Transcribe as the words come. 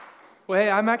Well, hey,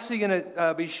 I'm actually going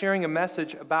to be sharing a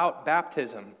message about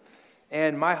baptism.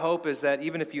 And my hope is that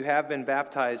even if you have been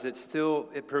baptized,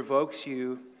 it provokes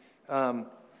you to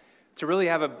really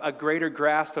have a greater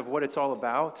grasp of what it's all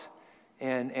about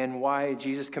and why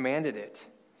Jesus commanded it.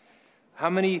 How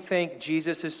many think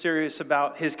Jesus is serious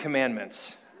about his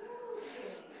commandments?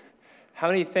 How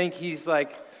many think he's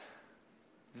like,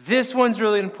 this one's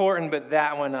really important, but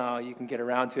that one, you can get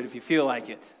around to it if you feel like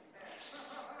it?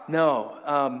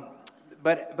 No.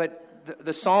 But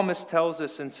the psalmist tells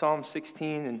us in Psalm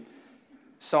 16 and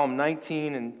Psalm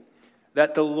 19 and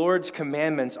that the Lord's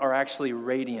commandments are actually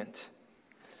radiant.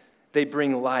 They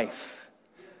bring life.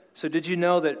 So did you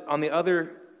know that on the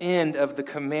other end of the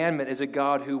commandment is a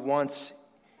God who wants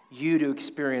you to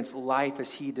experience life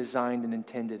as he designed and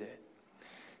intended it?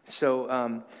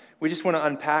 So we just want to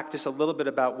unpack just a little bit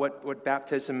about what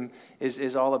baptism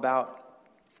is all about.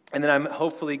 And then I'm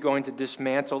hopefully going to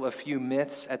dismantle a few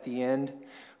myths at the end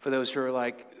for those who are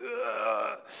like,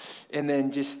 ugh, and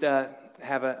then just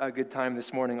have a good time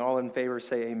this morning. All in favor,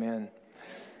 say amen.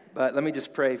 But let me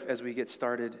just pray as we get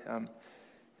started.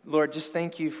 Lord, just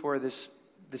thank you for this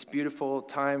beautiful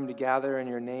time to gather in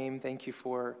your name. Thank you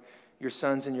for your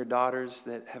sons and your daughters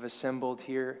that have assembled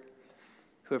here,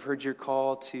 who have heard your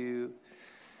call to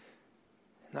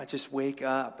not just wake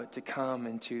up, but to come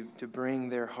and to bring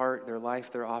their heart, their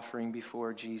life, their offering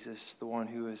before Jesus, the one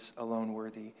who is alone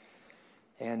worthy.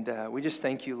 And we just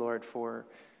thank you, Lord, for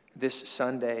this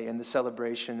Sunday and the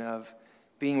celebration of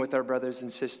being with our brothers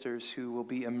and sisters who will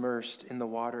be immersed in the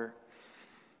water.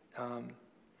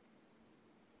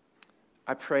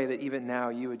 I pray that even now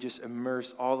you would just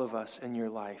immerse all of us in your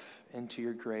life, into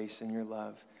your grace and your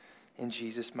love. In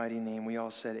Jesus' mighty name, we all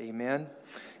said amen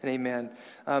and amen.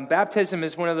 Baptism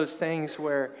is one of those things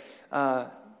where,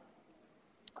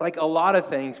 like a lot of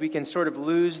things, we can sort of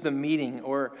lose the meaning,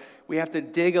 or we have to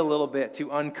dig a little bit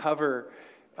to uncover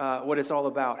what it's all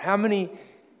about.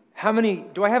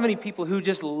 Do I have any people who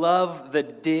just love the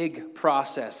dig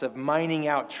process of mining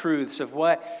out truths of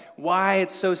why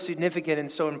it's so significant and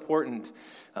so important?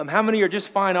 How many are just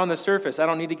fine on the surface? I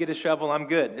don't need to get a shovel. I'm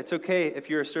good. It's okay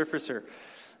if you're a surfacer.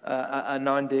 A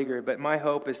non-digger, but my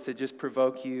hope is to just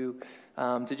provoke you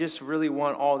to just really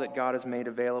want all that God has made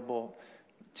available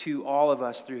to all of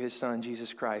us through his Son,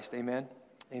 Jesus Christ. Amen?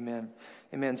 Amen.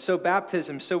 Amen. So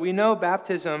baptism. So we know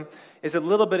baptism is a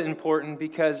little bit important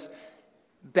because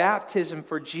baptism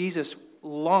for Jesus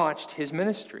launched his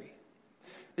ministry.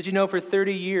 Did you know for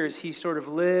 30 years he sort of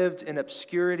lived in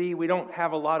obscurity? We don't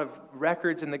have a lot of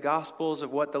records in the Gospels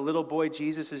of what the little boy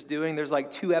Jesus is doing. There's like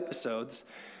 2 episodes.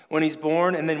 When he's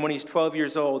born, and then when he's 12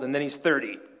 years old, and then he's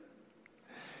 30.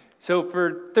 So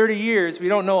for 30 years, we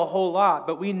don't know a whole lot,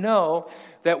 but we know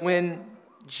that when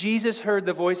Jesus heard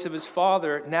the voice of his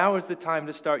Father, now is the time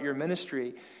to start your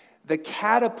ministry. The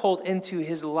catapult into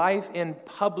his life in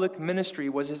public ministry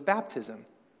was his baptism.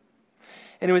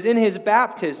 And it was in his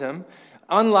baptism,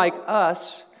 unlike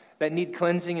us that need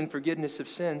cleansing and forgiveness of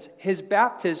sins, his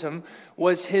baptism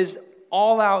was his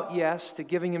all-out yes to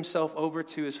giving himself over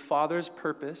to his Father's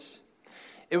purpose.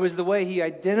 It was the way he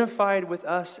identified with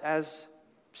us as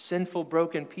sinful,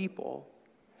 broken people.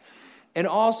 And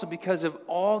also because of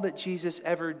all that Jesus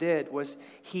ever did was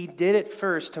he did it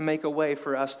first to make a way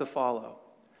for us to follow.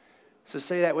 So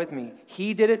say that with me.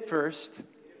 He did it first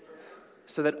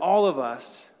so that all of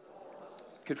us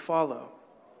could follow.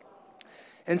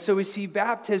 And so we see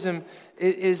baptism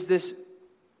is this.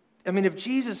 I mean, if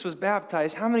Jesus was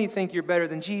baptized, how many think you're better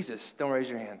than Jesus? Don't raise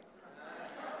your hand.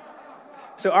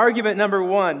 So argument number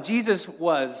 1, Jesus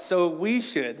was, so we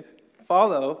should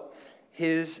follow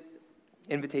his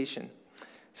invitation.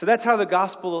 So that's how the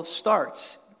gospel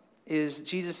starts, is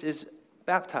Jesus is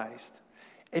baptized.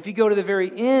 If you go to the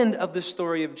very end of the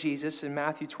story of Jesus in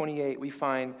Matthew 28, we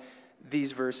find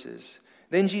these verses.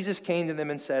 Then Jesus came to them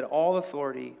and said, all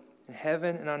authority in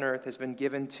heaven and on earth has been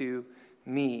given to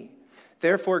me.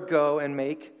 Therefore, go and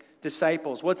make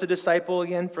disciples. What's a disciple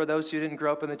again, for those who didn't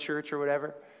grow up in the church or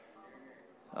whatever?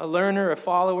 A learner, a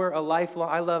follower, a lifelong.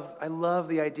 I love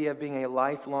the idea of being a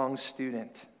lifelong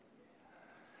student.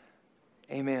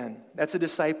 Amen. That's a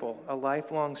disciple, a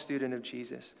lifelong student of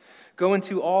Jesus. Go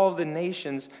into all the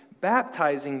nations,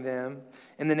 baptizing them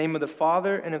in the name of the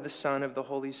Father and of the Son and of the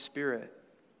Holy Spirit,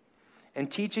 and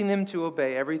teaching them to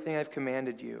obey everything I've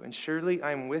commanded you. And surely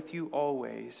I am with you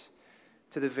always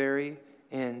to the very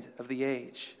end of the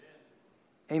age.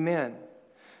 Amen.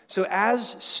 So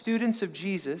as students of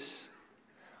Jesus,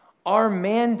 our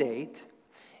mandate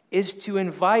is to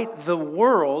invite the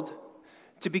world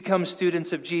to become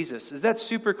students of Jesus. Is that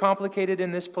super complicated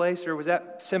in this place, or was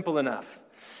that simple enough?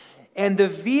 And the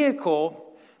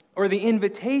vehicle or the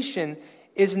invitation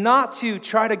is not to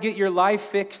try to get your life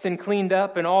fixed and cleaned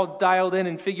up and all dialed in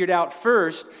and figured out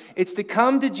first. It's to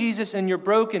come to Jesus in your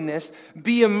brokenness,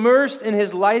 be immersed in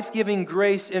his life-giving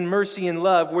grace and mercy and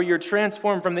love, where you're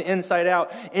transformed from the inside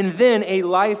out, and then a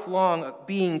lifelong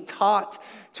being taught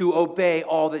to obey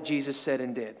all that Jesus said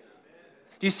and did.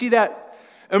 Do you see that?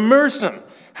 Immerse them.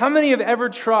 How many have ever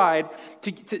tried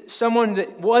to someone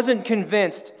that wasn't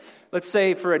convinced, let's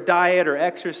say for a diet or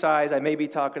exercise, I may be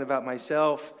talking about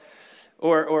myself,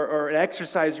 or an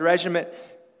exercise regimen,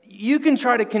 you can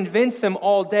try to convince them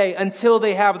all day until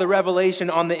they have the revelation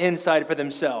on the inside for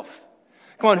themselves.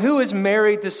 Come on, who is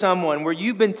married to someone where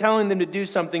you've been telling them to do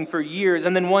something for years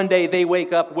and then one day they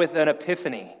wake up with an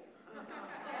epiphany?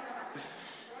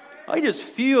 I just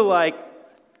feel like,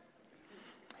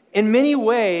 in many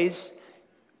ways,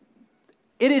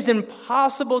 it is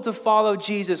impossible to follow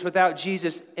Jesus without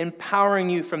Jesus empowering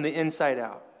you from the inside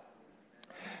out.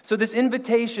 So this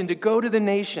invitation to go to the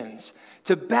nations,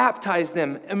 to baptize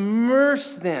them,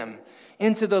 immerse them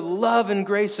into the love and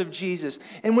grace of Jesus.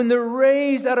 And when they're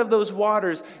raised out of those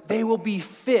waters, they will be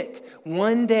fit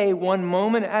one day, one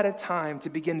moment at a time, to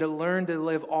begin to learn to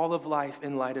live all of life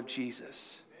in light of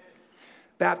Jesus.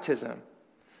 Baptism.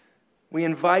 We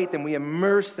invite them, we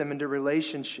immerse them into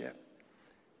relationship,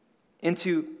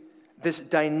 into this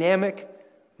dynamic,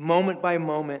 moment by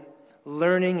moment,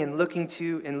 learning and looking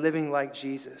to and living like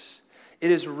Jesus. It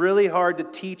is really hard to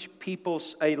teach people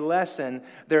a lesson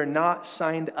they're not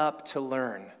signed up to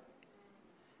learn.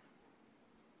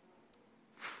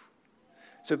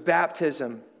 So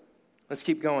baptism, let's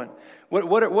keep going.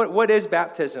 What is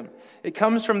baptism? It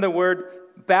comes from the word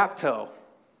bapto.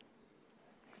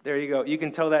 There you go. You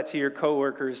can tell that to your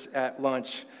coworkers at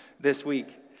lunch this week.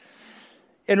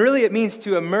 And really it means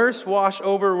to immerse, wash,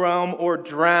 overwhelm, or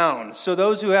drown. So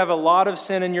those who have a lot of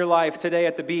sin in your life today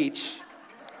at the beach,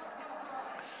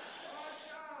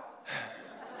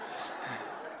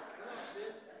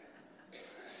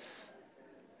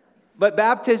 but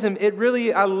baptism, it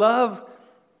really, how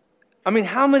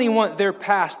many want their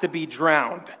past to be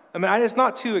drowned? It's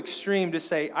not too extreme to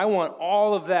say, I want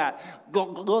all of that.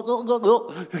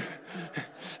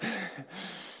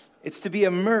 It's to be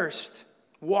immersed,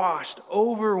 washed,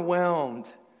 overwhelmed,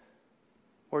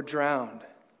 or drowned.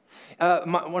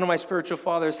 One of my spiritual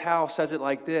father's house says it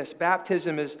like this.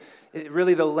 Baptism is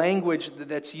really the language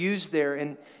that's used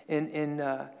there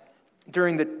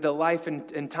during the life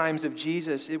and times of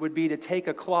Jesus. It would be to take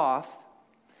a cloth,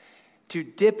 to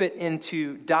dip it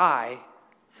into dye,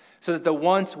 so that the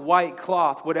once white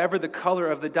cloth, whatever the color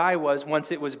of the dye was,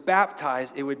 once it was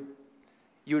baptized, you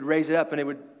would raise it up and it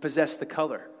would possess the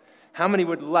color. How many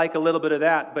would like a little bit of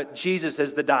that, but Jesus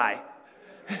is the dye?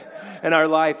 And our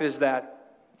life is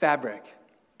that fabric.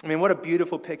 What a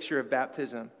beautiful picture of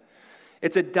baptism.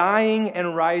 It's a dying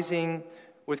and rising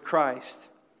with Christ.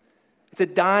 It's a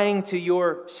dying to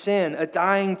your sin, a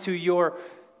dying to your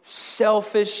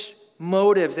selfish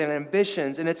motives and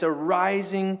ambitions, and it's a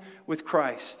rising with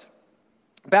Christ.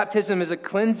 Baptism is a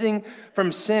cleansing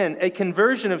from sin, a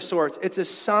conversion of sorts. It's a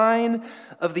sign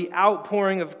of the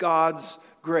outpouring of God's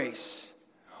grace.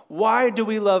 Why do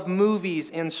we love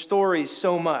movies and stories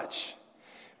so much?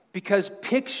 Because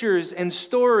pictures and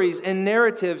stories and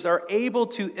narratives are able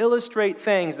to illustrate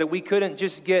things that we couldn't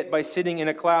just get by sitting in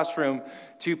a classroom,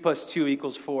 2 +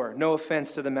 2 = 4. No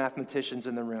offense to the mathematicians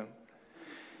in the room.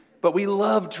 But we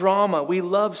love drama. We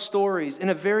love stories in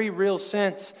a very real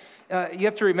sense. You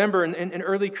have to remember, in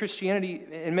early Christianity,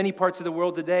 in many parts of the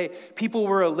world today, people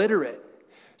were illiterate.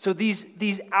 So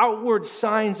these outward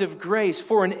signs of grace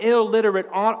for an illiterate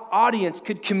audience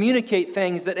could communicate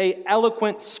things that an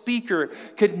eloquent speaker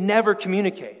could never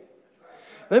communicate.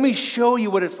 Let me show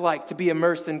you what it's like to be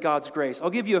immersed in God's grace. I'll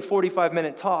give you a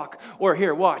 45-minute talk, or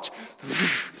here, watch.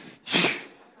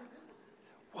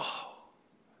 Whoa.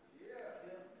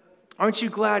 Aren't you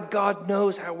glad God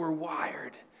knows how we're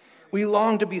wired? We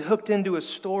long to be hooked into a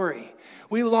story.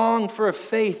 We long for a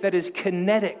faith that is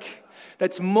kinetic,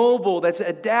 that's mobile, that's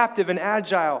adaptive and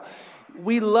agile.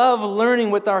 We love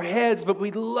learning with our heads, but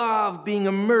we love being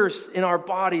immersed in our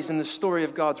bodies in the story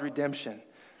of God's redemption.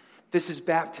 This is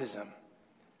baptism,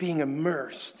 being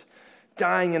immersed,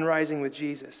 dying and rising with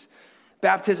Jesus.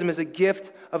 Baptism is a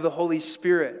gift of the Holy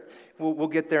Spirit. We'll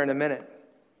get there in a minute.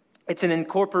 It's an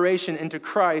incorporation into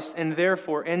Christ and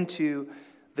therefore into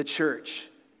the church.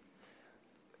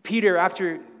 Peter,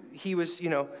 after he was,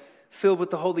 filled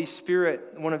with the Holy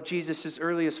Spirit, one of Jesus'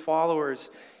 earliest followers,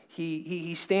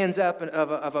 he stands up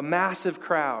of a massive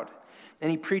crowd, and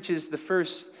he preaches the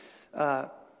first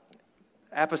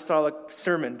apostolic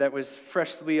sermon that was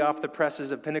freshly off the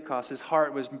presses of Pentecost. His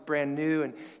heart was brand new,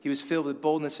 and he was filled with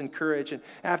boldness and courage. And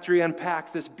after he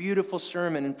unpacks this beautiful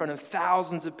sermon in front of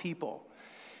thousands of people,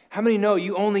 how many know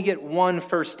you only get one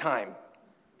first time?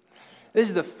 This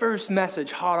is the first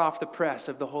message hot off the press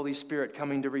of the Holy Spirit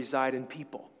coming to reside in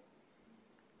people.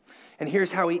 And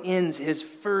here's how he ends his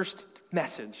first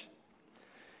message.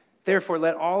 Therefore,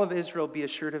 let all of Israel be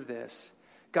assured of this.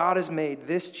 God has made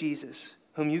this Jesus,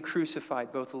 whom you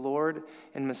crucified, both Lord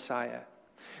and Messiah.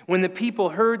 When the people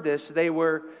heard this, they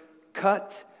were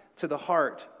cut to the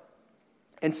heart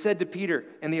and said to Peter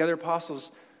and the other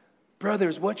apostles,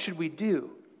 brothers, what should we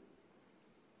do?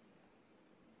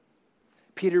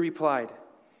 Peter replied,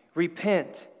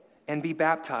 repent and be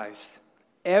baptized.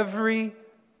 Every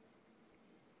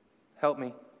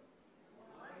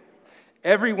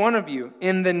one of you,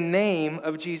 in the name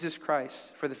of Jesus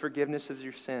Christ, for the forgiveness of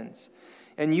your sins.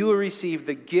 And you will receive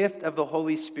the gift of the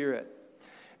Holy Spirit.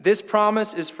 This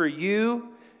promise is for you,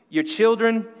 your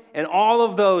children, and all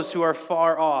of those who are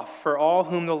far off, for all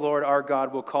whom the Lord our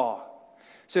God will call.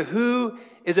 So who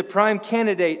is a prime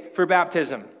candidate for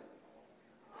baptism?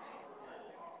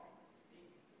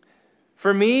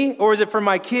 For me, or is it for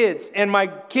my kids and my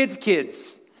kids'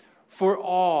 kids? For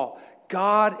all.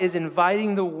 God is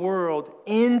inviting the world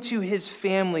into his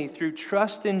family through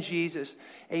trust in Jesus,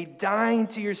 a dying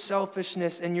to your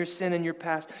selfishness and your sin and your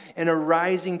past, and a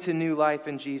rising to new life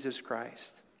in Jesus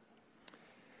Christ.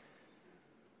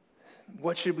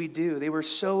 What should we do? They were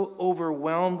so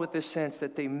overwhelmed with the sense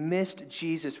that they missed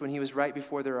Jesus when he was right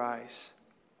before their eyes.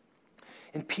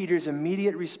 And Peter's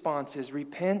immediate response is,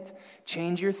 repent,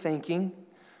 change your thinking,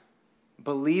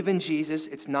 believe in Jesus,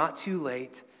 it's not too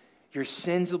late. Your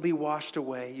sins will be washed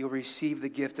away. You'll receive the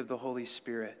gift of the Holy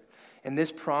Spirit. And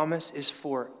this promise is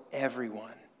for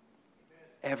everyone.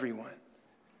 Everyone.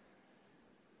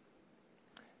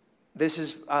 This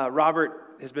is,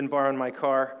 Robert has been borrowing my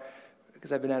car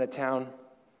because I've been out of town.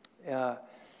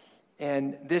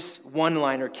 And this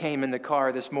one-liner came in the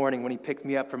car this morning when he picked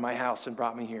me up from my house and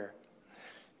brought me here.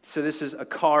 So this is a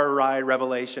car ride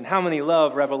revelation. How many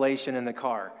love revelation in the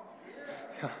car?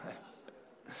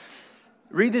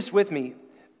 Read this with me.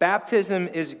 Baptism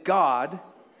is God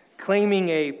claiming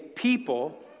a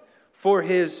people for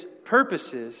his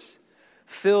purposes,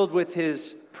 filled with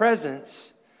his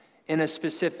presence in a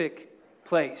specific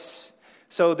place.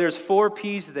 So there's 4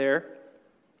 P's there,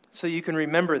 so you can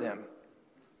remember them.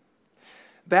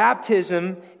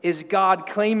 Baptism is God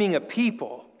claiming a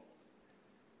people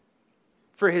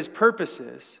for his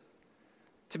purposes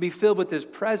to be filled with his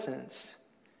presence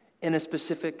in a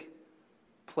specific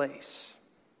place.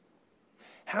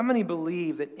 How many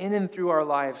believe that in and through our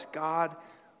lives, God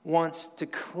wants to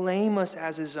claim us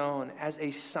as his own, as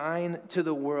a sign to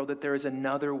the world that there is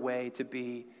another way to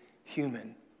be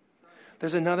human?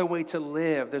 There's another way to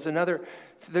live. There's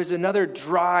another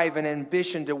drive and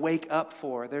ambition to wake up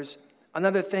for. There's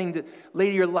another thing to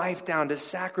lay your life down, to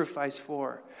sacrifice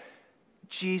for.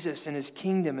 Jesus and his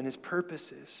kingdom and his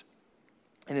purposes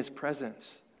and his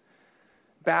presence.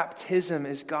 Baptism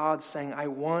is God saying, I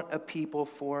want a people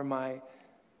for my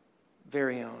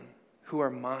very own, who are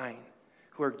mine,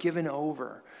 who are given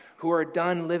over, who are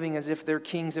done living as if they're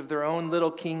kings of their own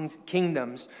little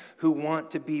kingdoms, who want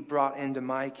to be brought into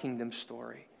my kingdom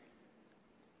story.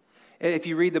 If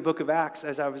you read the book of Acts,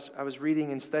 as I was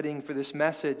reading and studying for this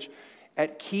message,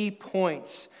 at key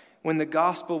points when the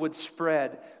gospel would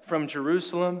spread from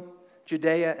Jerusalem,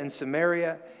 Judea, and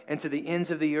Samaria, and to the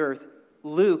ends of the earth,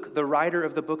 Luke, the writer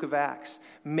of the book of Acts,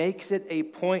 makes it a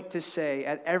point to say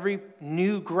at every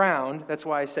new ground, that's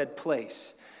why I said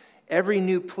place, every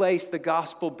new place the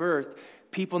gospel birthed,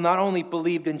 people not only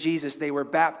believed in Jesus, they were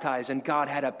baptized, and God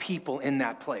had a people in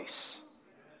that place.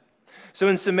 So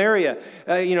in Samaria,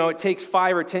 it takes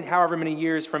 5 or 10, however many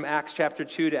years from Acts chapter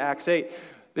 2 to Acts 8.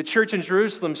 The church in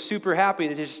Jerusalem, super happy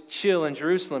to just chill in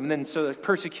Jerusalem. And then so the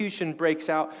persecution breaks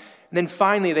out. And then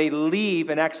finally they leave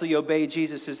and actually obey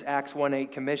Jesus' Acts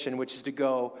 1:8 commission, which is to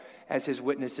go as his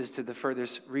witnesses to the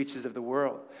furthest reaches of the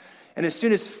world. And as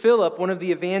soon as Philip, one of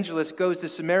the evangelists, goes to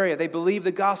Samaria, they believe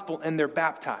the gospel and they're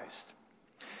baptized.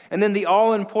 And then the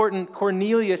all-important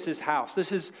Cornelius' house.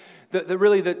 This is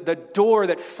the door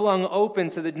that flung open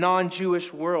to the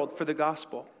non-Jewish world for the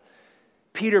gospel.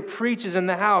 Peter preaches in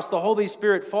the house. The Holy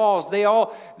Spirit falls.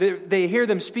 They hear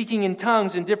them speaking in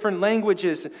tongues in different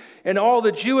languages. And all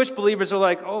the Jewish believers are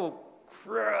like, oh,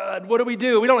 crud, what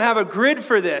do? We don't have a grid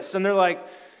for this. And they're like,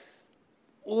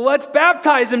 let's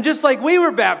baptize them just like we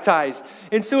were baptized.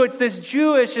 And so it's this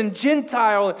Jewish and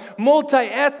Gentile,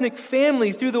 multi-ethnic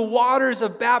family through the waters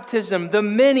of baptism. The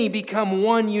many become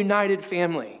one united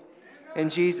family in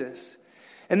Jesus.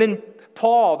 And then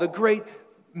Paul, the great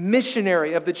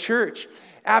missionary of the church,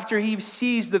 after he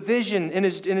sees the vision in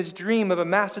his dream of a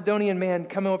Macedonian man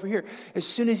coming over here, as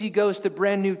soon as he goes to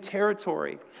brand new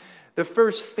territory, the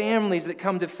first families that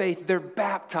come to faith, they're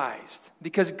baptized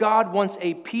because God wants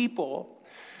a people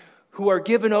who are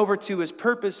given over to his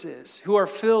purposes, who are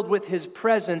filled with his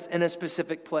presence in a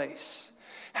specific place.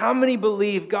 How many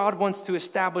believe God wants to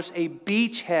establish a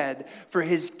beachhead for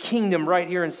his kingdom right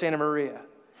here in Santa Maria?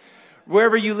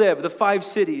 Wherever you live, the 5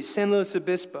 cities, San Luis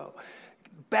Obispo.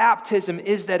 Baptism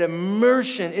is that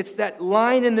immersion. It's that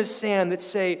line in the sand that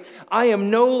say, I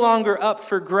am no longer up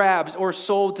for grabs or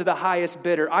sold to the highest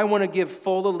bidder. I want to give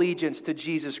full allegiance to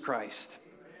Jesus Christ.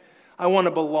 I want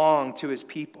to belong to his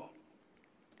people.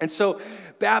 And so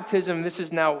baptism, this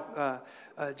is now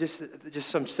just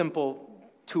some simple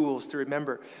tools to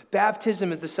remember.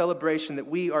 Baptism is the celebration that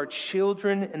we are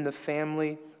children in the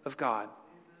family of God.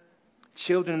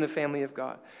 Children in the family of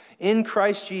God. In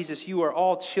Christ Jesus, you are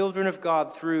all children of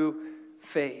God through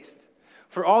faith.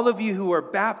 For all of you who are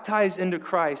baptized into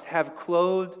Christ have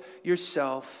clothed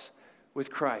yourselves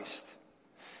with Christ.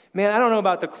 Man, I don't know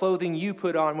about the clothing you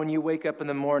put on when you wake up in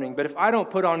the morning, but if I don't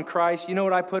put on Christ, you know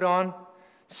what I put on?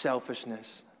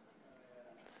 Selfishness,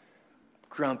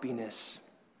 grumpiness,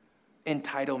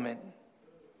 entitlement.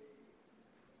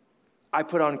 I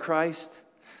put on Christ,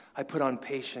 I put on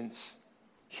patience,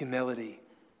 humility,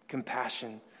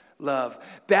 compassion, love.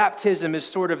 Baptism is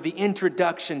sort of the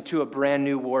introduction to a brand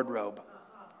new wardrobe.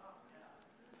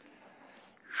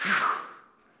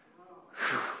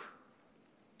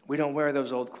 We don't wear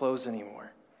those old clothes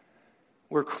anymore.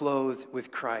 We're clothed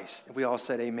with Christ. We all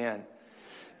said amen.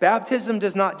 Baptism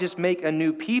does not just make a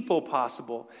new people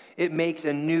possible. It makes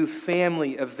a new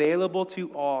family available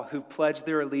to all who've pledged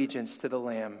their allegiance to the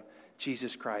Lamb,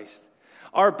 Jesus Christ.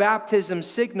 Our baptism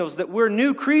signals that we're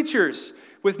new creatures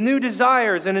with new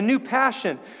desires and a new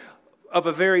passion of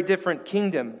a very different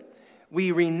kingdom.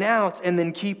 We renounce and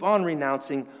then keep on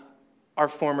renouncing our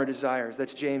former desires.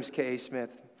 That's James K.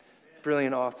 Smith,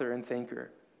 brilliant author and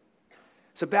thinker.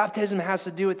 So baptism has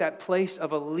to do with that place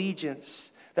of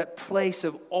allegiance, that place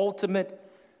of ultimate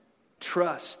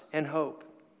trust and hope.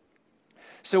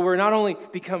 So we're not only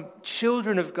become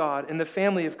children of God in the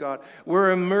family of God,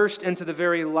 we're immersed into the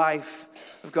very life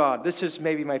of God. This is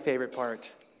maybe my favorite part.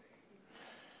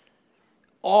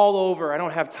 All over, I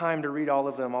don't have time to read all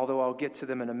of them, although I'll get to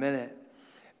them in a minute.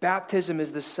 Baptism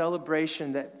is the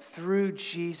celebration that through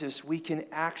Jesus we can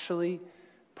actually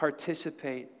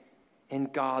participate in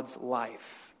God's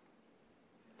life.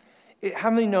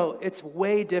 How many know it's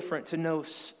way different to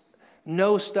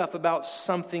know stuff about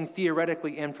something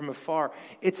theoretically and from afar?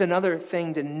 It's another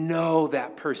thing to know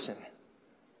that person.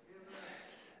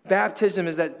 Baptism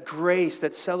is that grace,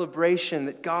 that celebration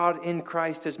that God in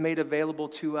Christ has made available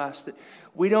to us. That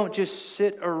we don't just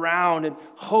sit around and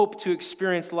hope to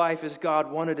experience life as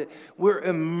God wanted it. We're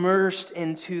immersed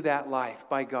into that life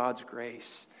by God's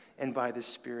grace and by the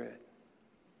Spirit.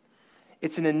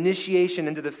 It's an initiation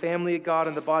into the family of God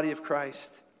and the body of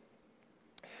Christ.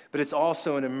 But it's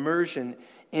also an immersion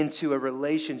into a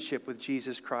relationship with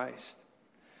Jesus Christ.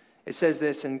 It says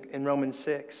this in Romans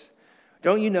 6.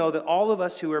 Don't you know that all of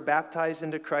us who are baptized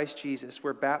into Christ Jesus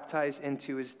were baptized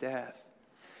into his death?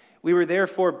 We were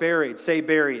therefore buried. Say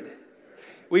buried.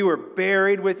 We were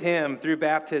buried with him through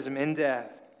baptism in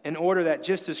death, in order that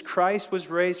just as Christ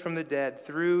was raised from the dead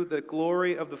through the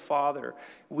glory of the Father,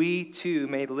 we too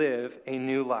may live a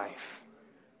new life.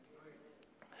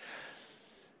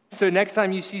 So next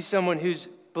time you see someone who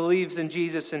believes in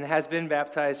Jesus and has been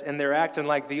baptized and they're acting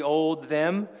like the old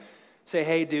them, say,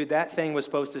 hey, dude, that thing was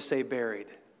supposed to say buried.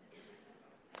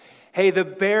 Hey, the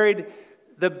buried,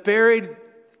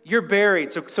 you're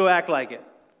buried, so act like it.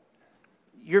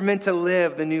 You're meant to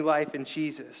live the new life in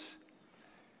Jesus.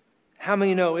 How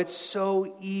many know it's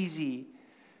so easy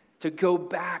to go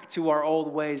back to our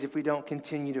old ways if we don't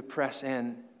continue to press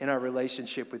in our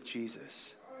relationship with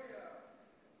Jesus,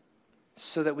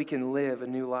 so that we can live a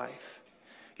new life?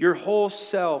 Your whole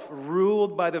self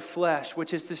ruled by the flesh,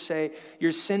 which is to say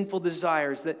your sinful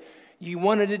desires, that you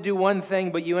wanted to do one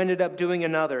thing, but you ended up doing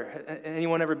another.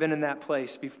 Anyone ever been in that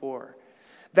place before?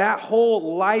 That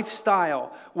whole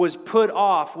lifestyle was put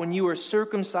off when you were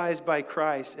circumcised by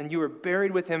Christ and you were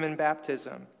buried with him in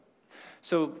baptism.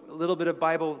 So a little bit of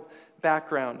Bible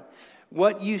background.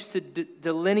 What used to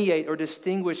delineate or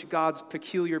distinguish God's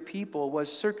peculiar people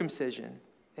was circumcision.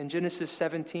 In Genesis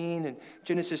 17 and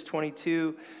Genesis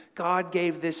 22, God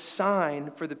gave this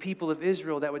sign for the people of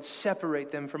Israel that would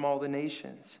separate them from all the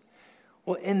nations.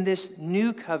 Well, in this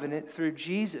new covenant through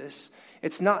Jesus,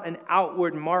 it's not an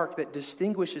outward mark that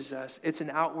distinguishes us. It's an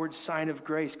outward sign of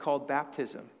grace called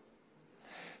baptism.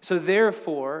 So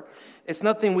therefore, it's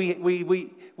nothing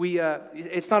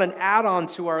it's not an add-on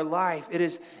to our life. It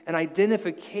is an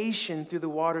identification through the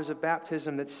waters of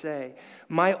baptism that say,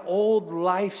 my old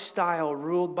lifestyle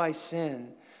ruled by sin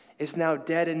is now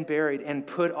dead and buried and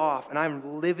put off, and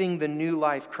I'm living the new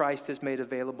life Christ has made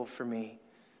available for me.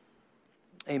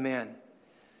 Amen.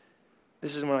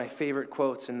 This is one of my favorite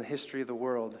quotes in the history of the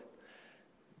world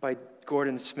by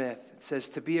Gordon Smith. It says,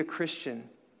 to be a Christian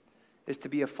is to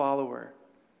be a follower,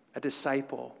 a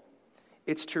disciple.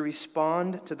 It's to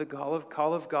respond to the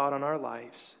call of God on our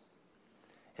lives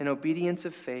in obedience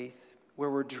of faith, where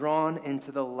we're drawn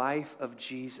into the life of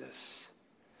Jesus.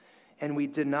 And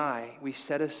we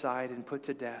set aside and put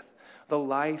to death the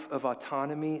life of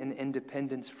autonomy and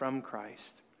independence from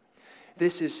Christ.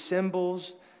 This is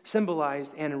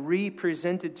symbolized and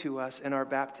represented to us in our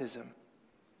baptism.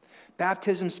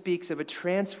 Baptism speaks of a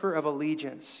transfer of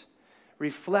allegiance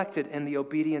reflected in the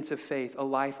obedience of faith, a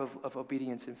life of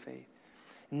obedience and faith.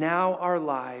 Now our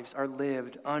lives are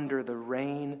lived under the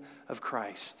reign of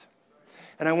Christ.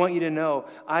 And I want you to know,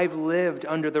 I've lived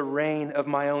under the reign of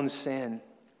my own sin.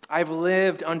 I've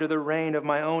lived under the reign of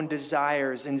my own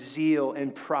desires and zeal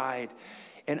and pride.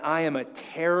 And I am a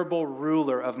terrible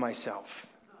ruler of myself.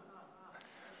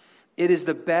 It is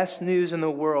the best news in the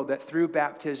world that through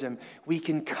baptism, we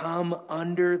can come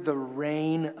under the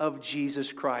reign of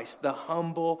Jesus Christ, the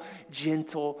humble,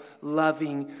 gentle,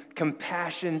 loving,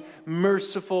 compassionate,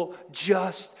 merciful,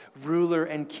 just ruler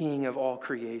and king of all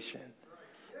creation.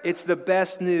 It's the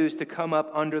best news to come up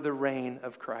under the reign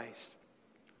of Christ,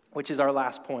 which is our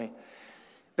last point.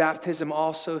 Baptism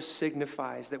also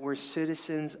signifies that we're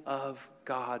citizens of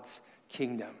God's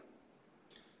kingdom.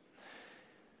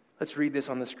 Let's read this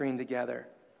on the screen together.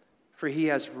 For he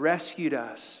has rescued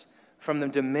us from the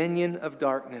dominion of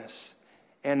darkness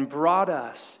and brought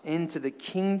us into the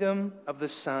kingdom of the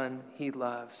Son he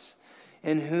loves,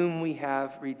 in whom we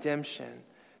have redemption,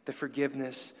 the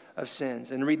forgiveness of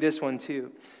sins. And read this one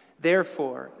too.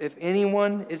 Therefore, if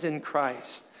anyone is in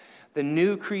Christ, the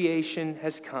new creation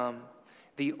has come,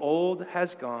 the old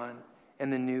has gone,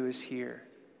 and the new is here.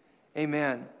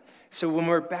 Amen. So when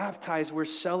we're baptized, we're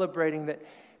celebrating that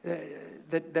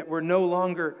we're no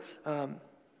longer,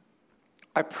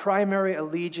 our primary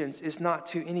allegiance is not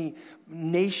to any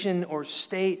nation or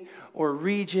state or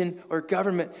region or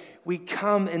government. We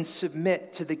come and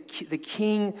submit to the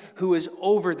King who is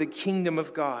over the kingdom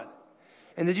of God.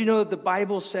 And did you know that the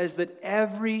Bible says that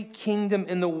every kingdom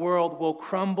in the world will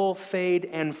crumble, fade,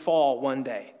 and fall one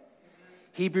day?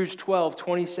 Hebrews 12,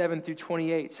 27 through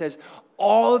 28 says,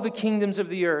 all of the kingdoms of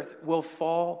the earth will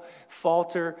fall,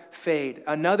 falter, fade.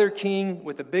 Another king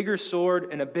with a bigger sword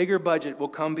and a bigger budget will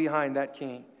come behind that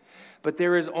king. But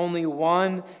there is only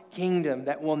one kingdom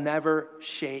that will never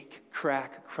shake,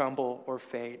 crack, crumble, or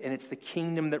fade. And it's the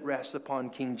kingdom that rests upon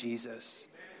King Jesus.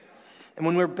 And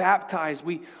when we're baptized,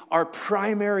 our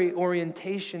primary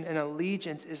orientation and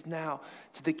allegiance is now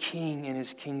to the King and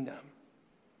his kingdom.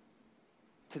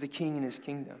 To the King and his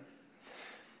kingdom.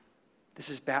 This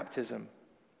is baptism.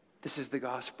 This is the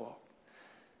gospel.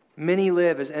 Many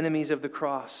live as enemies of the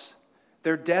cross.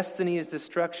 Their destiny is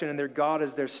destruction and their God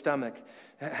is their stomach.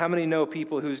 How many know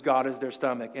people whose God is their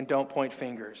stomach? And don't point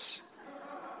fingers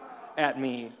at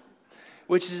me.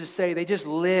 Which is to say, they just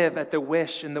live at the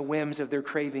wish and the whims of their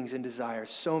cravings and desires.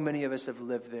 So many of us have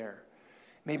lived there.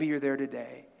 Maybe you're there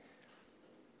today.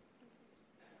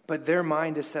 But their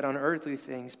mind is set on earthly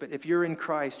things. But if you're in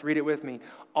Christ, read it with me.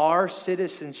 Our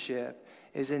citizenship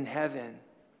is in heaven.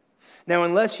 Now,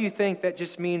 unless you think that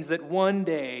just means that one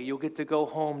day you'll get to go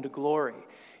home to glory,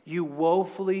 you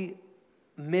woefully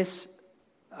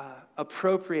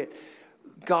misappropriate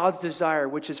God's desire,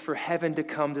 which is for heaven to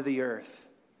come to the earth.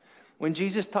 When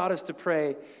Jesus taught us to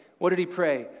pray, what did he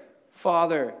pray?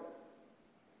 Father,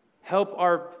 help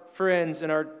our friends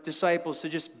and our disciples to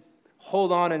just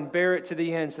hold on and bear it to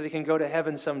the end so they can go to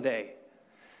heaven someday.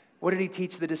 What did he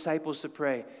teach the disciples to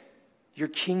pray? Your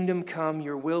kingdom come,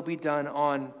 your will be done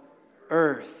on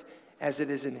earth as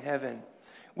it is in heaven.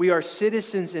 We are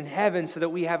citizens in heaven so that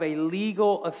we have a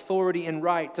legal authority and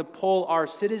right to pull our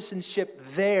citizenship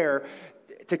there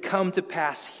to come to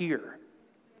pass here.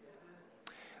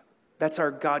 That's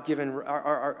our God-given,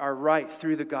 our right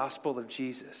through the gospel of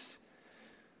Jesus.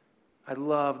 I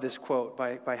love this quote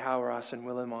by Hauerwas and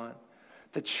Willimon.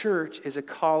 The church is a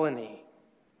colony,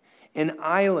 an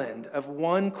island of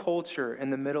one culture in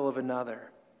the middle of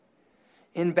another.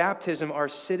 In baptism, our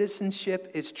citizenship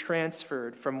is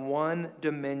transferred from one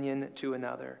dominion to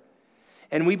another.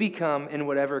 And we become, in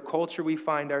whatever culture we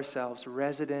find ourselves,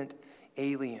 resident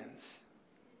aliens.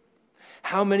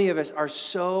 How many of us are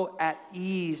so at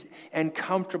ease and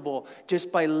comfortable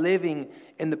just by living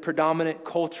in the predominant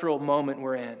cultural moment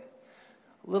we're in?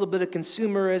 A little bit of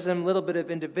consumerism, a little bit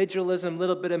of individualism, a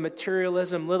little bit of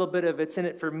materialism, a little bit of it's in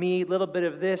it for me, a little bit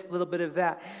of this, a little bit of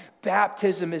that.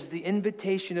 Baptism is the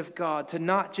invitation of God to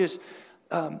not just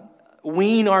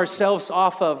wean ourselves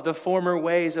off of the former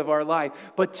ways of our life,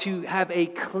 but to have a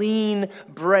clean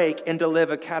break and to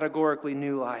live a categorically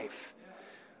new life.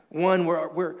 One where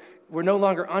we're no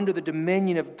longer under the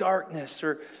dominion of darkness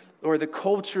or the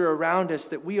culture around us,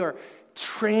 that we are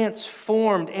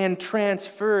transformed and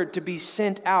transferred to be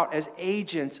sent out as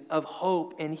agents of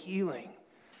hope and healing.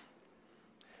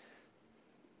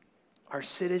 Our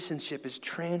citizenship is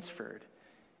transferred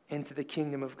into the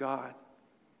kingdom of God.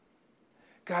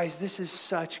 Guys, this is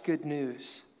such good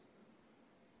news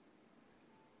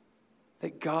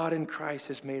that God in Christ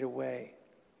has made a way.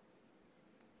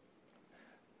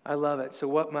 I love it. So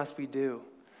what must we do?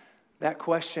 That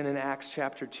question in Acts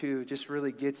chapter 2 just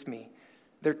really gets me.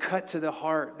 They're cut to the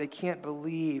heart. They can't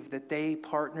believe that they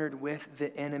partnered with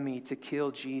the enemy to kill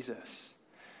Jesus.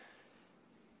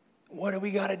 What do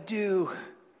we got to do?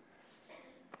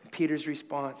 Peter's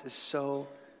response is so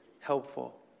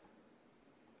helpful.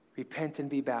 Repent and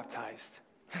be baptized.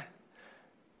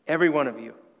 Every one of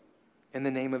you, in the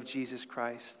name of Jesus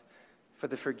Christ, for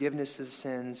the forgiveness of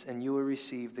sins, and you will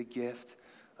receive the gift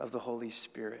of the Holy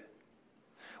Spirit.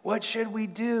 What should we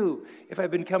do if I've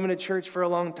been coming to church for a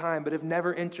long time but have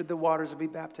never entered the waters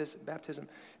of baptism?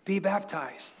 Be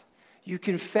baptized. You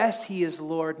confess He is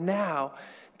Lord now.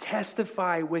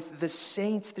 Testify with the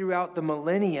saints throughout the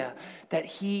millennia that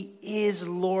He is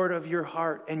Lord of your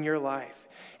heart and your life.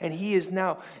 And He is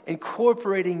now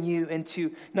incorporating you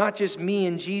into not just me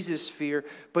and Jesus' sphere,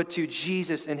 but to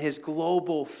Jesus and His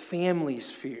global family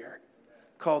sphere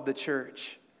called the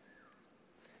church.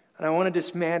 And I want to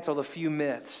dismantle a few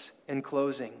myths in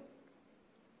closing.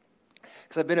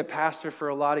 Because I've been a pastor for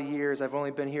a lot of years. I've only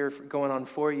been here for going on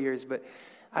 4 years. But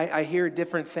I hear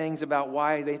different things about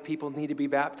why people need to be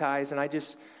baptized. And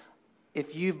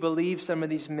if you've believed some of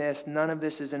these myths, none of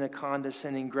this is in a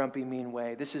condescending, grumpy, mean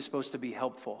way. This is supposed to be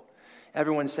helpful.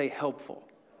 Everyone say helpful.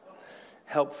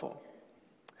 Helpful.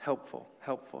 Helpful.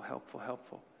 Helpful. Helpful.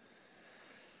 Helpful.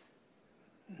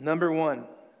 Number one.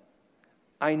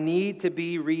 I need to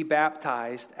be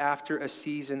rebaptized after a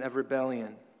season of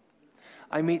rebellion.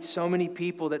 I meet so many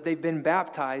people that they've been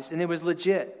baptized and it was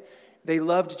legit. They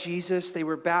loved Jesus, they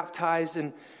were baptized,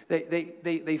 and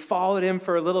they followed Him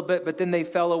for a little bit, but then they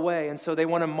fell away. And so they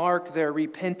want to mark their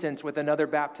repentance with another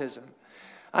baptism.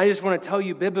 I just want to tell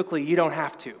you biblically, you don't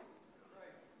have to.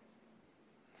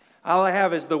 All I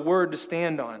have is the word to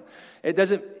stand on. It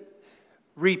doesn't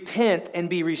repent and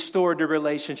be restored to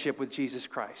relationship with Jesus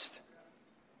Christ.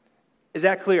 Is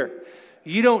that clear?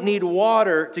 You don't need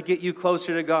water to get you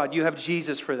closer to God. You have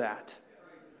Jesus for that. Does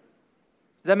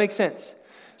that make sense?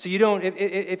 So you don't,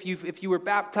 if you were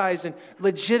baptized and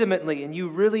legitimately and you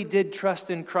really did trust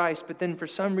in Christ, but then for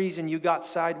some reason you got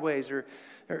sideways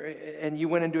and you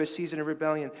went into a season of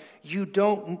rebellion, you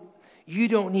don't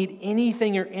need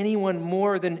anything or anyone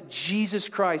more than Jesus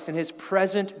Christ and His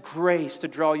present grace to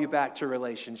draw you back to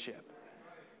relationship.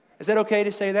 Is that okay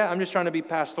to say that? I'm just trying to be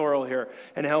pastoral here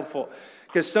and helpful.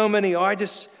 Because so many,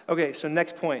 so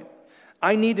next point.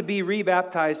 I need to be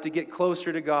rebaptized to get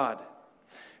closer to God.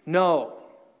 No,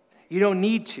 you don't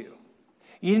need to.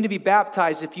 You need to be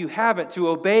baptized if you haven't to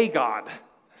obey God.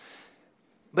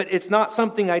 But it's not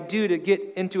something I do to get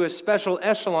into a special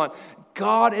echelon.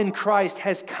 God in Christ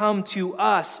has come to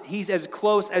us. He's as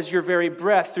close as your very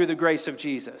breath through the grace of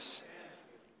Jesus.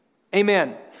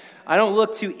 Amen. I don't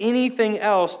look to anything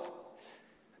else.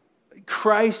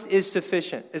 Christ is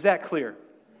sufficient. Is that clear?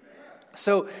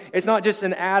 So it's not just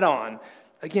an add-on.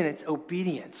 Again, it's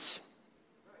obedience.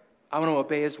 I want to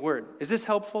obey His word. Is this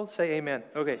helpful? Say amen.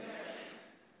 Okay.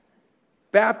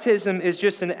 Baptism is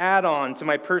just an add-on to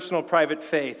my personal private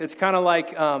faith. It's kind of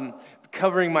like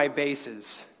covering my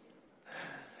bases.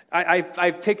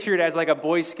 I picture it as like a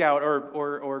Boy Scout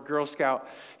or Girl Scout,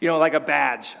 like a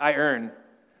badge I earn.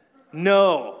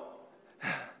 No,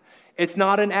 it's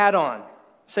not an add-on.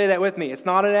 Say that with me. It's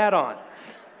not an add-on.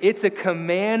 It's a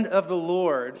command of the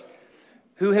Lord,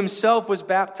 who Himself was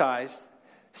baptized,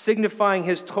 signifying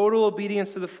His total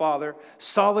obedience to the Father,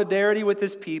 solidarity with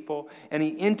His people, and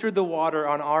He entered the water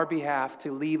on our behalf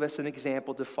to leave us an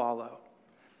example to follow.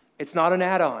 It's not an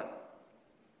add-on.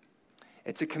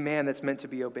 It's a command that's meant to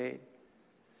be obeyed.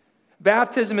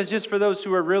 Baptism is just for those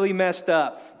who are really messed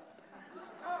up.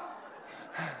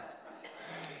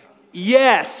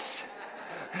 Yes.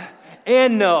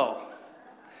 and no.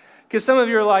 Because some of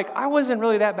you are like, I wasn't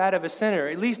really that bad of a sinner,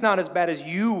 at least not as bad as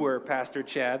you were, Pastor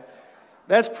Chad.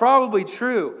 That's probably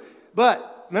true.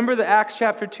 But remember the Acts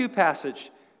chapter 2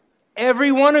 passage.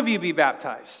 Every one of you be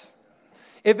baptized.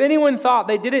 If anyone thought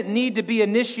they didn't need to be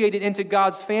initiated into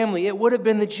God's family, it would have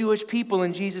been the Jewish people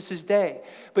in Jesus' day.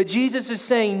 But Jesus is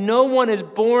saying, no one is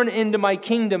born into my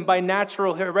kingdom by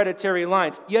natural hereditary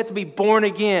lines. You have to be born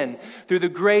again through the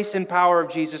grace and power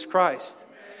of Jesus Christ.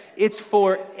 It's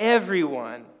for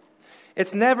everyone.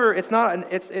 It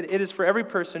is for every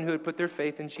person who would put their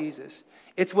faith in Jesus.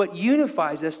 It's what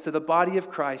unifies us to the body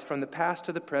of Christ from the past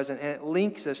to the present, and it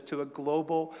links us to a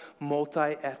global,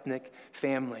 multi-ethnic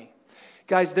family.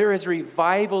 Guys, there is a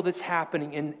revival that's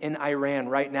happening in Iran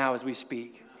right now as we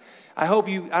speak. I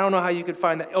don't know how you could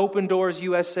find that. Open Doors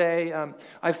USA.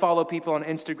 I follow people on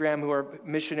Instagram who are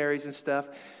missionaries and stuff.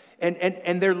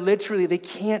 And they're literally,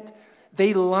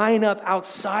 they line up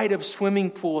outside of swimming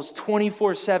pools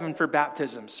 24/7 for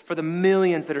baptisms, for the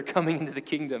millions that are coming into the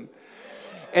kingdom.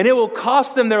 And it will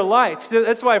cost them their life. So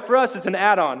that's why for us it's an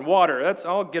add-on, water.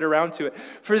 I'll get around to it.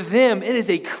 For them, it is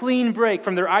a clean break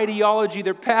from their ideology,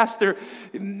 their past.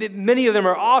 Many of them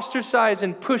are ostracized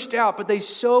and pushed out, but they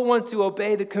so want to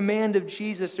obey the command of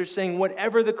Jesus. They're saying,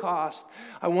 whatever the cost,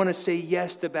 I want to say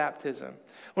yes to baptism.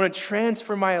 I want to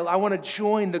transfer I want to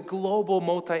join the global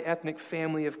multi-ethnic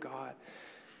family of God.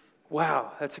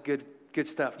 Wow, that's good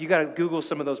stuff. You got to Google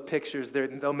some of those pictures.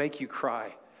 They'll make you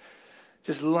cry.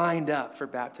 Just lined up for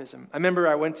baptism. I remember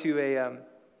I went to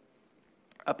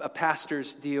a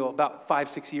pastor's deal about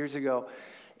 5-6 years ago,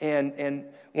 and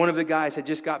one of the guys had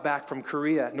just got back from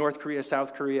Korea, North Korea,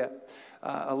 South Korea,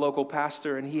 a local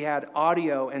pastor, and he had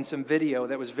audio and some video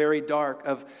that was very dark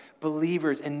of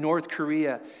believers in North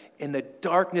Korea in the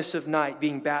darkness of night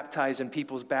being baptized in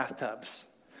people's bathtubs.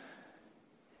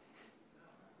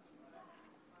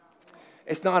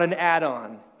 It's not an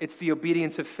add-on. It's the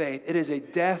obedience of faith. It is a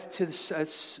death to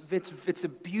it's a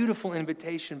beautiful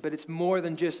invitation, but it's more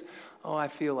than just, I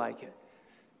feel like it.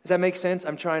 Does that make sense?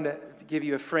 I'm trying to give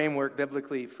you a framework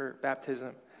biblically for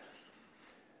baptism.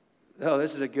 Oh,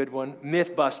 this is a good one.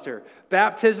 Mythbuster.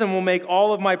 Baptism will make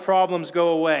all of my problems go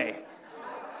away.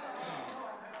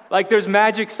 Like there's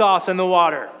magic sauce in the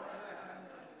water.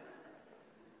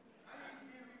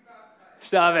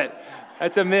 Stop it.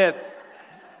 That's a myth.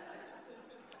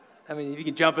 I mean, you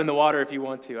can jump in the water if you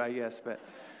want to, I guess, but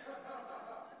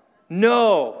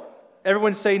no.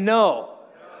 Everyone say no.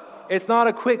 It's not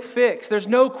a quick fix. There's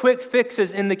no quick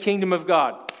fixes in the kingdom of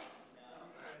God.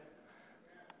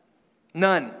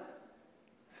 None.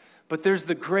 But there's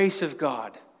the grace of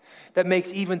God that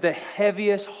makes even the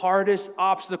heaviest, hardest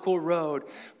obstacle road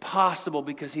possible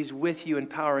because He's with you,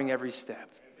 empowering every step.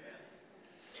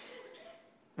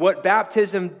 What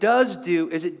baptism does do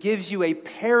is it gives you a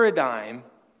paradigm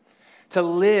to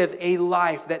live a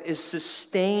life that is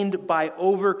sustained by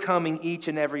overcoming each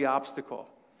and every obstacle.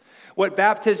 What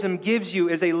baptism gives you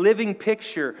is a living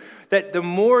picture that the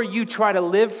more you try to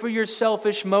live for your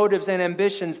selfish motives and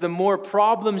ambitions, the more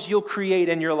problems you'll create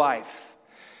in your life.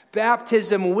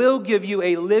 Baptism will give you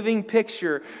a living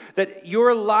picture that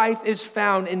your life is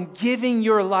found in giving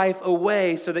your life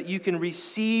away so that you can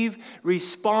receive,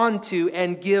 respond to,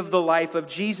 and give the life of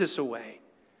Jesus away.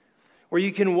 Where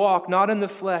you can walk not in the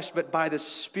flesh, but by the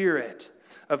Spirit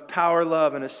of power,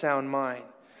 love, and a sound mind.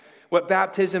 What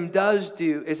baptism does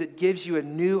do is it gives you a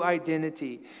new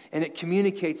identity, and it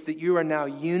communicates that you are now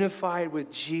unified with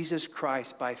Jesus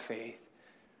Christ by faith.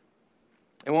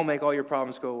 It won't make all your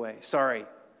problems go away. Sorry,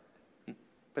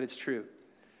 but it's true.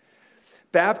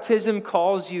 Baptism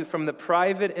calls you from the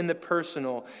private and the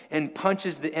personal and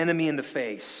punches the enemy in the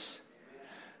face.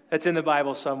 That's in the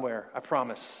Bible somewhere, I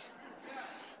promise.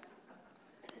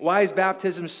 Why is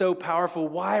baptism so powerful?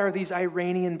 Why are these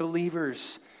Iranian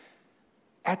believers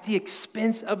at the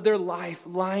expense of their life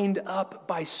lined up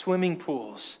by swimming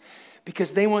pools?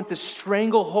 Because they want the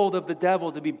stranglehold of the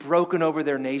devil to be broken over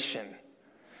their nation.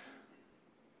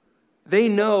 They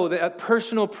know that a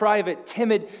personal, private,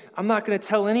 timid, I'm not going to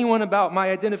tell anyone about my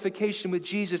identification with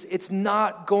Jesus. It's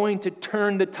not going to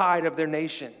turn the tide of their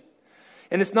nation.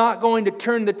 And it's not going to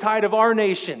turn the tide of our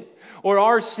nation, or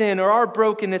our sin, or our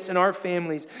brokenness in our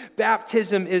families.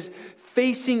 Baptism is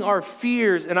facing our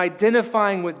fears and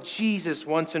identifying with Jesus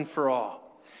once and for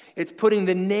all. It's putting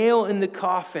the nail in the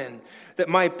coffin that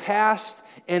my past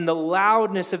and the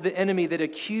loudness of the enemy that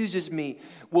accuses me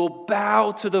will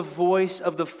bow to the voice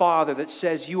of the Father that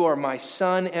says, you are my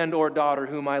son and or daughter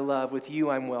whom I love. With you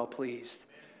I'm well pleased.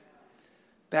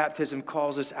 Baptism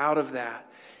calls us out of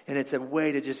that. And it's a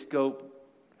way to just go...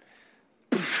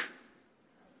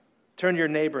 Turn to your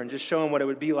neighbor and just show him what it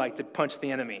would be like to punch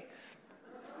the enemy.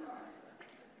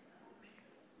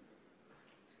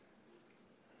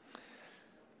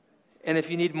 And if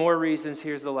you need more reasons,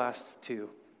 here's the last two.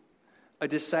 A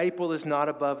disciple is not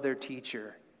above their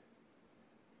teacher,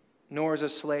 nor is a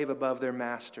slave above their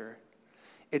master.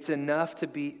 It's enough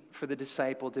for the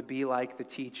disciple to be like the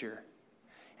teacher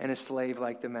and a slave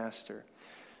like the master.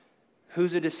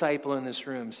 Who's a disciple in this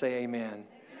room? Say amen. Amen.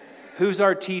 Who's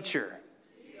our teacher?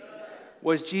 Jesus.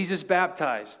 Was Jesus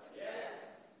baptized? Yes.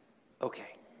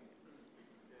 Okay.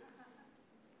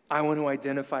 I want to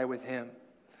identify with him.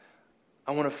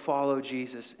 I want to follow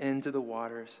Jesus into the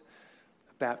waters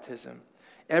of baptism.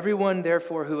 Everyone,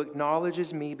 therefore, who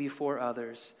acknowledges me before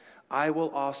others, I will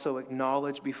also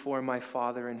acknowledge before my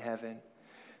Father in heaven.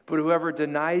 But whoever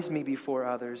denies me before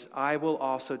others, I will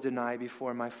also deny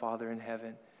before my Father in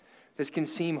heaven. This can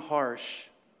seem harsh,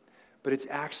 but it's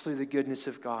actually the goodness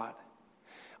of God.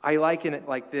 I liken it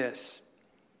like this.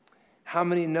 How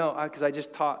many know, because I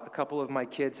just taught a couple of my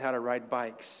kids how to ride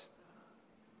bikes.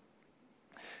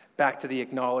 Back to the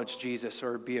acknowledge Jesus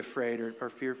or be afraid or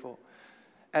fearful.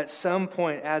 At some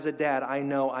point as a dad, I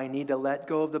know I need to let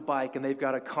go of the bike and they've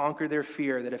got to conquer their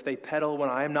fear that if they pedal when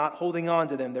I'm not holding on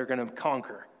to them, they're going to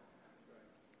conquer.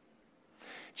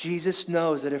 Jesus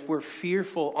knows that if we're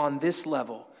fearful on this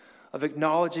level of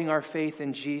acknowledging our faith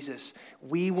in Jesus,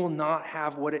 we will not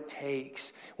have what it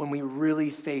takes when we really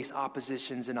face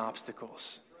oppositions and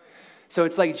obstacles. So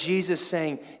it's like Jesus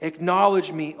saying,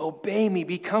 acknowledge me, obey me,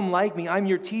 become like me. I'm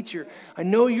your teacher. I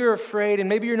know you're afraid and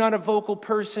maybe you're not a vocal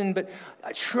person, but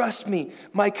trust me,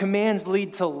 my commands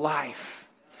lead to life.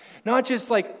 Not just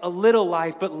like a little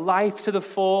life, but life to the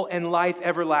full and life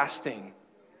everlasting.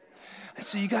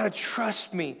 So you got to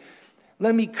trust me.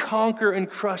 Let me conquer and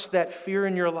crush that fear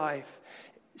in your life.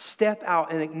 Step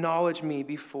out and acknowledge me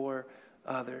before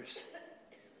others.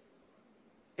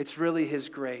 It's really his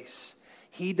grace.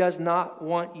 He does not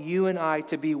want you and I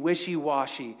to be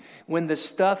wishy-washy. When the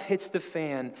stuff hits the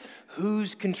fan,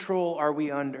 whose control are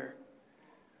we under?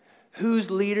 Whose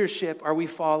leadership are we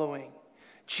following?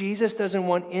 Jesus doesn't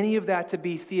want any of that to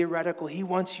be theoretical. He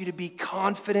wants you to be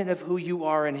confident of who you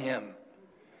are in him.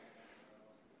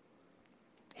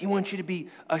 He wants you to be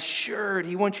assured.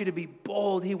 He wants you to be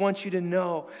bold. He wants you to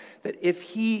know that if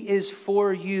he is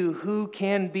for you, who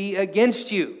can be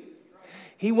against you?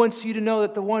 He wants you to know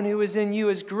that the one who is in you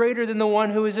is greater than the one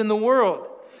who is in the world.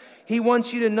 He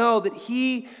wants you to know that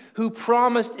he who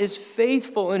promised is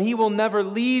faithful and he will never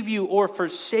leave you or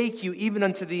forsake you even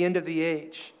unto the end of the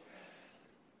age.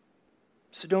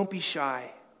 So don't be shy.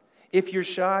 If you're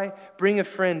shy, bring a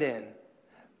friend in.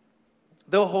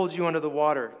 They'll hold you under the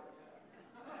water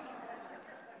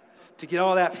to get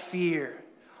all that fear,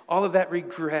 all of that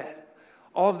regret,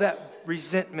 all of that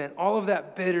resentment, all of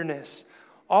that bitterness,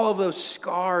 all of those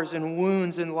scars and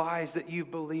wounds and lies that you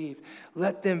believe.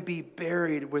 Let them be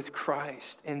buried with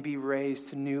Christ and be raised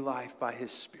to new life by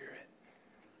his Spirit.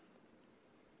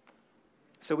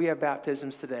 So we have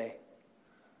baptisms today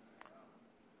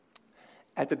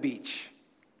at the beach.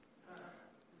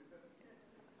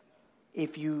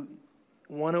 If you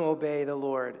want to obey the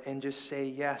Lord and just say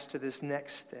yes to this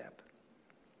next step,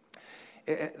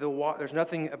 there's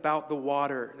nothing about the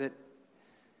water that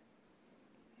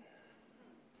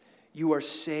you are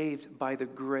saved by the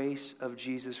grace of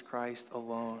Jesus Christ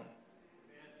alone.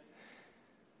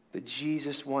 But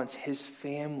Jesus wants his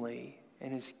family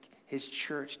and his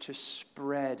church to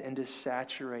spread and to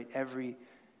saturate every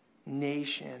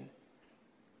nation.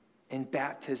 And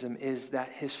baptism is that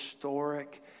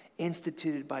historic,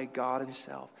 instituted by God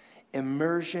himself,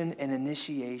 immersion and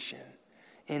initiation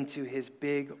into his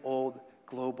big, old,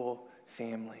 global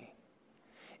family.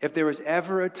 If there was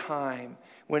ever a time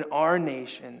when our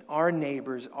nation, our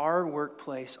neighbors, our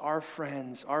workplace, our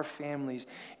friends, our families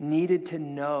needed to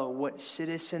know what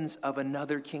citizens of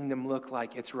another kingdom look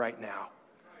like, it's right now.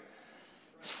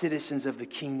 Citizens of the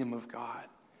kingdom of God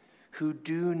who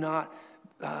do not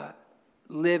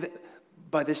live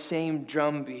by the same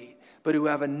drumbeat, but who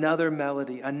have another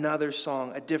melody, another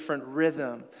song, a different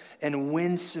rhythm and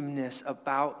winsomeness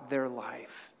about their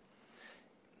life.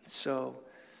 So,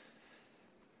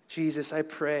 Jesus, I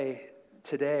pray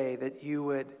today that you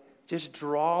would just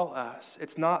draw us.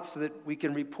 It's not so that we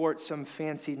can report some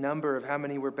fancy number of how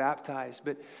many were baptized,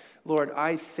 but Lord,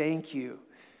 I thank you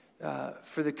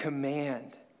for the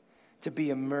command to be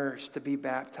immersed, to be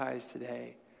baptized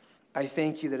today. I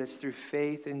thank you that it's through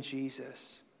faith in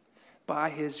Jesus, by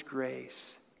his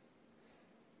grace,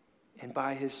 and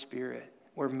by his Spirit,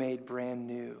 we're made brand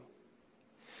new.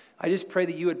 I just pray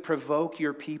that you would provoke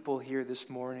your people here this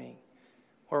morning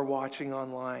or watching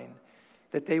online,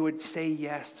 that they would say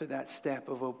yes to that step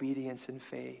of obedience and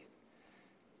faith,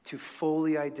 to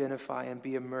fully identify and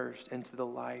be immersed into the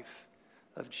life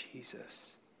of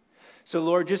Jesus. So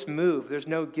Lord, just move. There's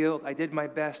no guilt. I did my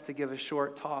best to give a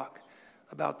short talk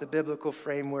about the biblical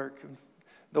framework,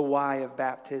 the why of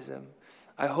baptism.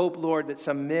 I hope, Lord, that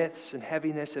some myths and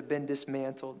heaviness have been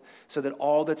dismantled so that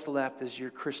all that's left is your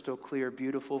crystal clear,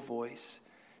 beautiful voice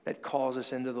that calls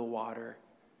us into the water,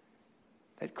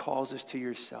 that calls us to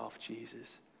yourself,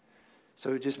 Jesus.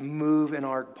 So just move in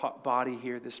our body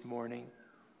here this morning.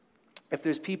 If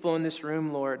there's people in this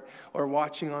room, Lord, or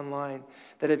watching online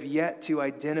that have yet to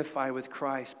identify with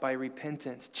Christ by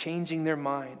repentance, changing their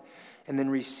mind, and then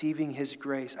receiving his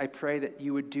grace, I pray that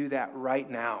you would do that right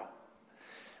now.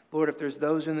 Lord, if there's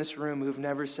those in this room who've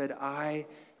never said, I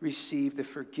receive the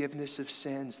forgiveness of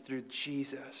sins through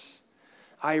Jesus.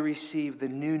 I receive the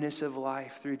newness of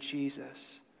life through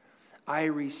Jesus. I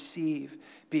receive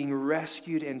being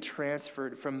rescued and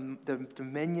transferred from the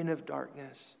dominion of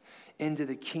darkness into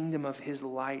the kingdom of his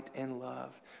light and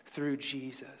love through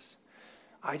Jesus.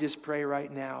 I just pray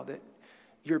right now that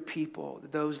your people,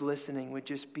 those listening, would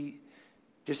just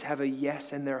have a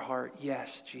yes in their heart.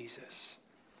 Yes, Jesus.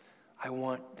 I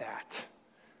want that.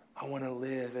 I want to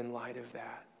live in light of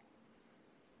that.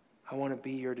 I want to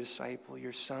be your disciple,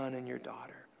 your son and your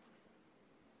daughter.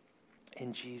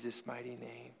 In Jesus' mighty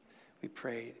name, we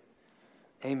prayed.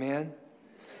 Amen.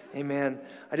 Amen.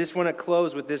 I just want to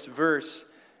close with this verse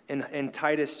in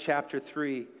Titus chapter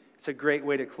 3. It's a great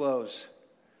way to close.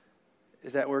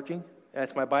 Is that working?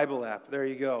 That's my Bible app. There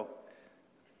you go.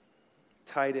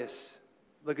 Titus.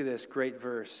 Look at this great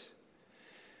verse.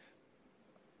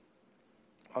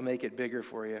 I'll make it bigger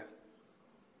for you.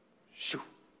 Shoo.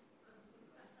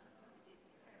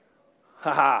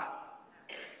 Ha ha.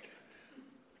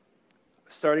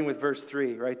 Starting with verse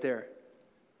 3, right there.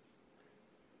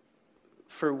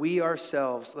 For we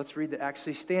ourselves, let's read that.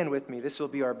 Actually, stand with me. This will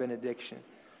be our benediction.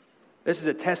 This is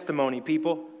a testimony,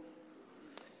 people.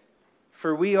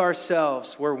 For we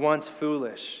ourselves were once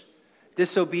foolish,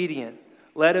 disobedient,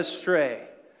 led astray,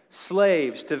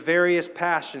 slaves to various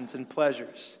passions and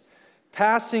pleasures,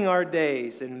 passing our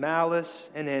days in malice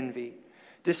and envy,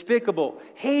 despicable,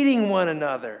 hating one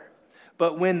another.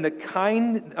 But when the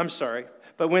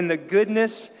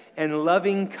goodness and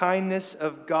loving kindness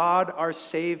of God our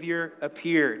Savior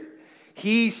appeared,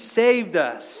 he saved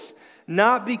us,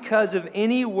 not because of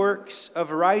any works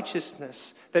of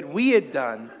righteousness that we had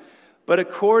done, but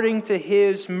according to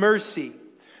his mercy,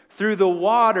 through the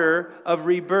water of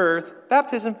rebirth,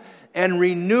 baptism, and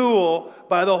renewal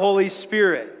by the Holy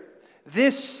Spirit.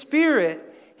 This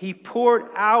Spirit he poured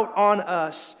out on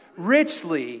us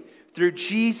richly through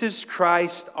Jesus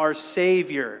Christ our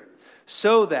Savior,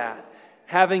 so that,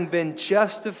 having been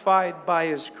justified by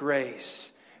his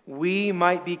grace, we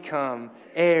might become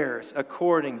heirs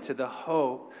according to the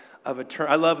hope of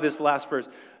eternal. I love this last verse.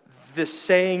 The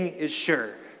saying is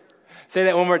sure. Say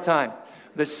that one more time.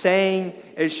 The saying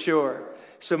is sure.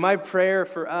 So my prayer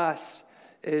for us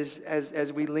is,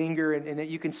 as we linger, and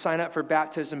you can sign up for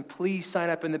baptism, please sign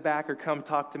up in the back or come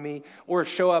talk to me, or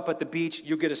show up at the beach.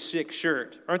 You'll get a sick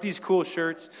shirt. Aren't these cool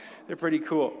shirts? They're pretty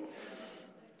cool.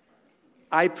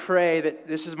 I pray that,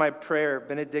 this is my prayer,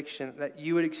 benediction, that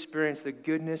you would experience the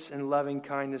goodness and loving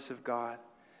kindness of God.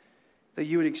 That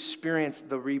you would experience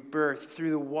the rebirth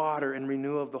through the water and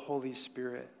renewal of the Holy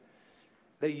Spirit.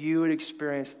 That you would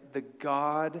experience the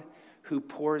God who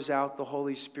pours out the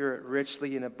Holy Spirit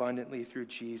richly and abundantly through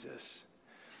Jesus.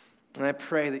 And I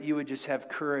pray that you would just have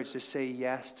courage to say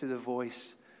yes to the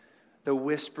voice, the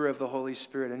whisper of the Holy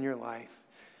Spirit in your life.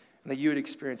 And that you would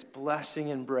experience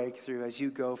blessing and breakthrough as you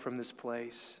go from this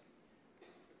place.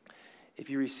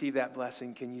 If you receive that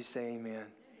blessing, can you say amen?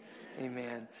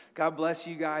 Amen. God bless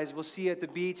you guys. We'll see you at the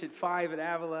beach at 5 at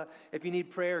Avila. If you need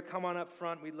prayer, come on up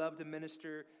front. We'd love to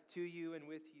minister to you and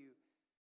with you.